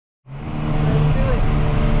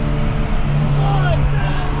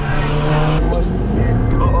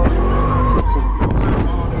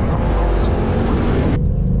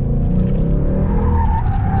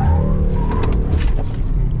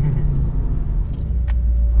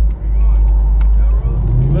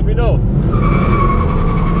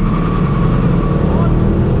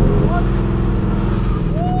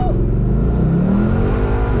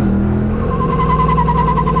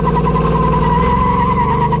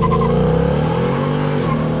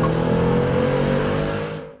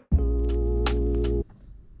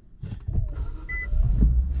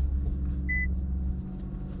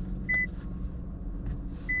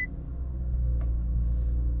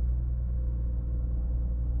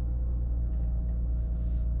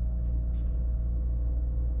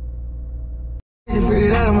just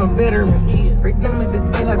figured out I'm a better man. Break them is a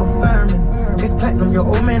day like a fireman. This platinum, your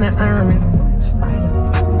old man an Iron Man.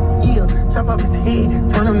 Yeah, chop off his head,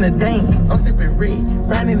 turn him to dank. I'm sipping red,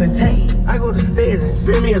 round in the tank. I go to Feds and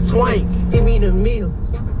spin me a twank. Give me the meal.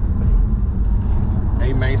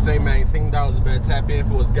 Hey man, say man, $16 better tap in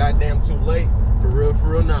for it's goddamn too late. For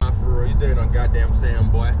real, nah, for real. You did on goddamn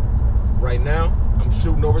Sam, boy. Right now, I'm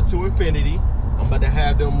shooting over to Infiniti. I'm about to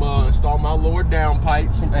have them install my lower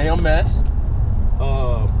downpipes from AMS.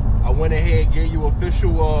 I went ahead and gave you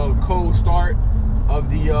official cold start of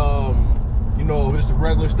the, you know, just a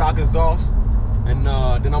regular stock exhaust. And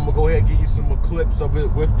then I'm gonna go ahead and give you some clips of it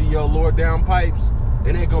with the lower downpipes.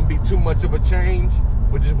 It ain't gonna be too much of a change,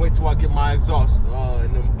 but just wait till I get my exhaust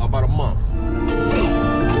in about a month.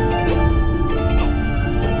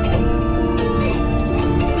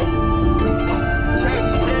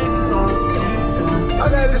 I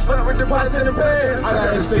got this flat with the pots in the pan. I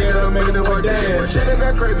got to stay up making it work dance. Shit ain't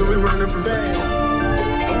got crazy, we running for fame.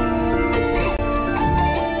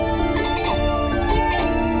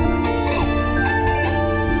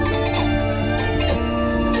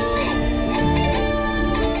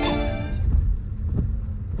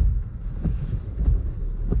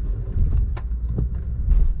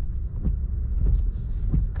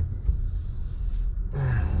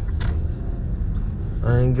 I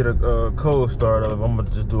didn't get a cold start of it. I'm gonna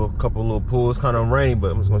just do a couple little pulls. Kind of rainy,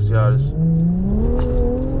 but I'm just gonna see how this.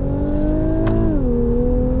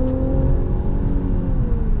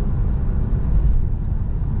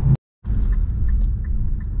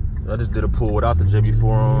 I just did a pull without the JB4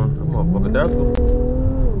 on. That motherfucker definitely.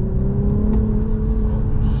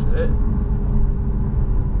 Oh shit.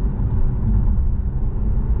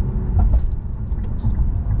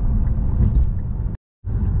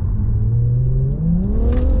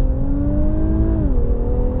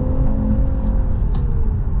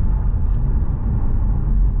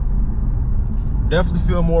 Definitely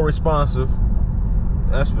feel more responsive,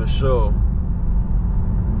 that's for sure.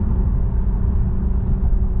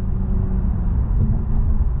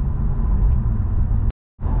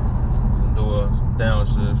 Do a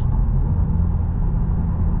downshift.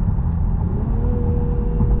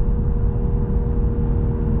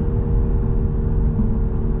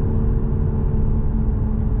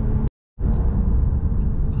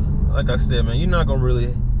 Like I said, man, you're not gonna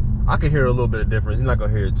really. I can hear a little bit of difference. You're not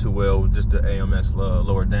gonna hear it too well with just the AMS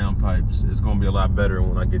lower downpipes. It's gonna be a lot better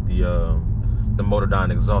when I get the motor down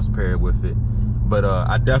exhaust paired with it. But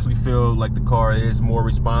I definitely feel like the car is more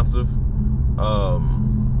responsive.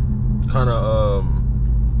 Kind of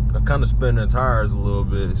spinning the tires a little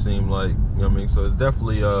bit. It seemed like, you know what I mean. So it's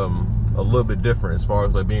definitely a little bit different as far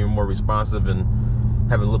as like being more responsive and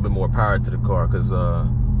having a little bit more power to the car. Because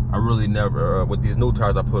I really never, with these new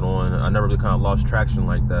tires I put on, I never really kind of lost traction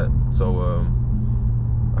like that. So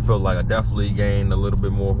I feel like I definitely gained a little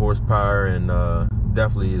bit more horsepower and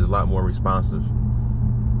definitely is a lot more responsive.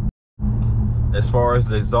 As far as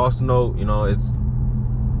the exhaust note, you know, it's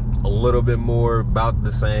a little bit more about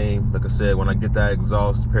the same. Like I said, when I get that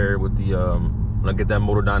exhaust paired with the, when I get that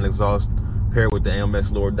motor down exhaust paired with the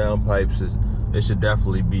AMS lower downpipes, it should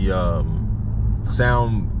definitely be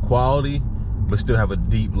sound quality, but still have a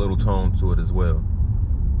deep little tone to it as well,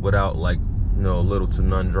 without like, you know, little to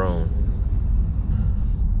none drone.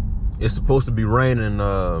 It's supposed to be raining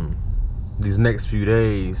these next few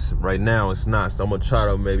days. Right now it's not, so I'm gonna try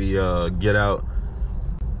to maybe get out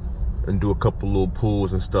and do a couple little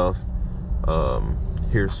pulls and stuff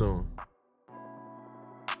here soon.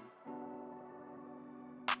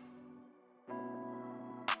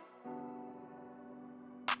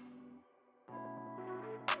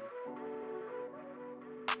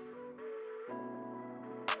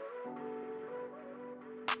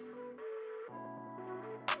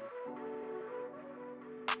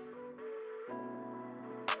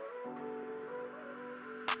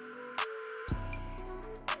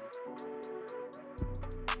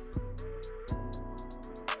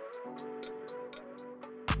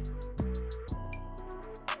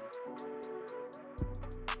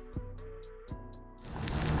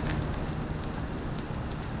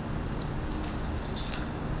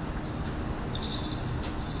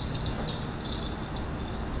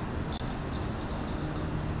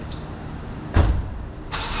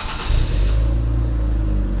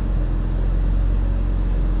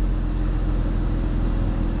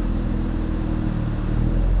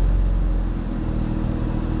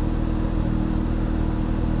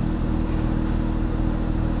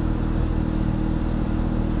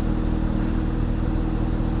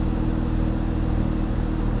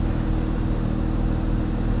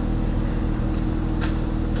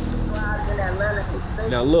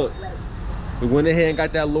 Now look, We went ahead and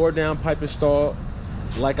got that lower downpipe installed.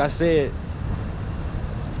 Like I said,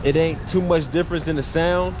 it ain't too much difference in the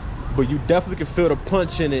sound, but you definitely can feel the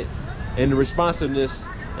punch in it and the responsiveness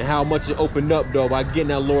and how much it opened up though by getting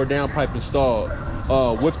that lower downpipe installed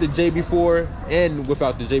with the JB4 and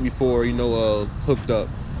without the JB4, you know, hooked up.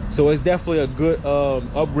 So it's definitely a good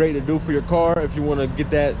upgrade to do for your car if you want to get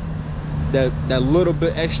that little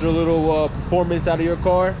bit extra little performance out of your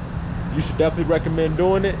car. You should definitely recommend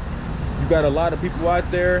doing it. You got a lot of people out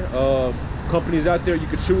there, companies out there you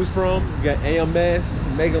could choose from. You got AMS,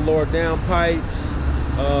 Mega Lower Downpipes,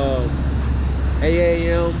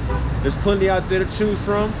 AAM. There's plenty out there to choose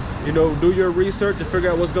from. You know, do your research to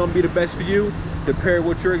figure out what's going to be the best for you to pair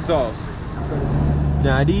with your exhaust.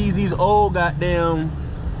 Now these old goddamn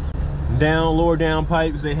lower down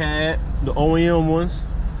pipes they had, the OEM ones,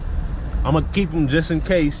 I'm gonna keep them just in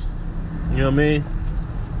case, you know what I mean?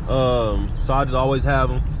 So I just always have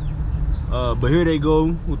them. But here they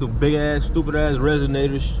go with the big ass stupid ass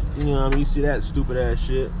resonators, you know what I mean? You see that stupid ass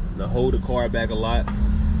shit that hold the car back a lot,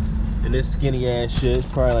 and this skinny ass shit, it's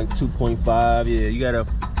probably like 2.5. Yeah, you got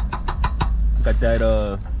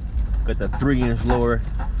that 3-inch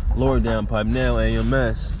lower down pipe now,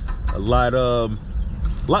 AMS. A lot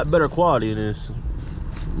better quality in this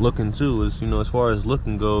looking too, as you know, as far as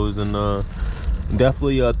looking goes, and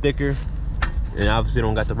definitely thicker, and obviously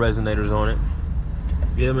don't got the resonators on it.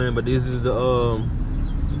 Yeah man, but this is the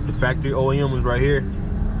factory OEM ones right here.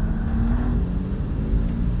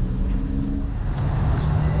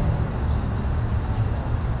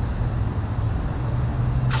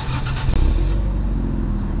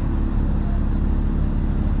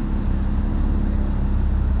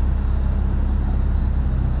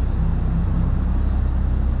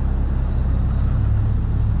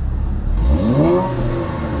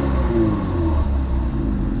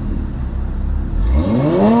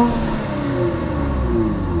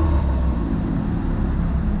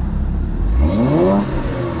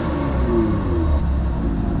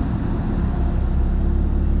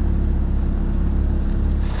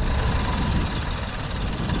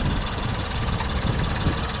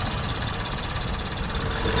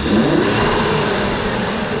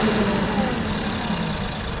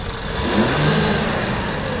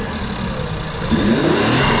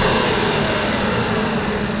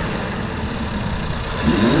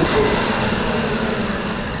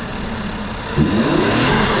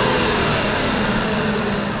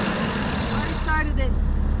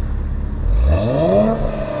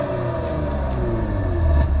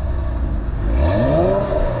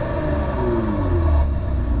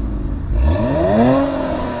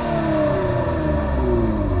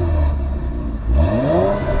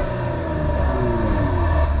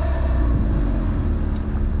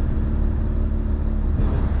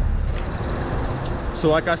 So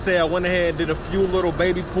like I said, I went ahead and did a few little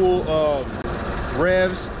baby pool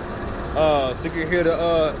revs. So you can hear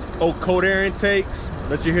the old cold air intakes,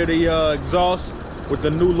 let you hear the exhaust with the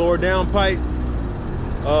new lower downpipe.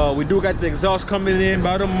 We do got the exhaust coming in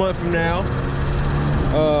about a month from now.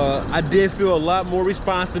 I did feel a lot more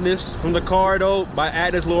responsiveness from the car though by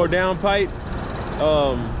adding this lower downpipe.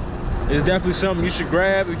 It's definitely something you should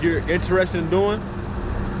grab if you're interested in doing.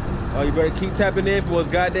 You better keep tapping in before it's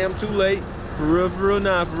goddamn too late. For real,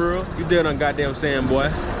 nah, for real. You dead on goddamn sand,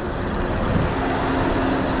 boy.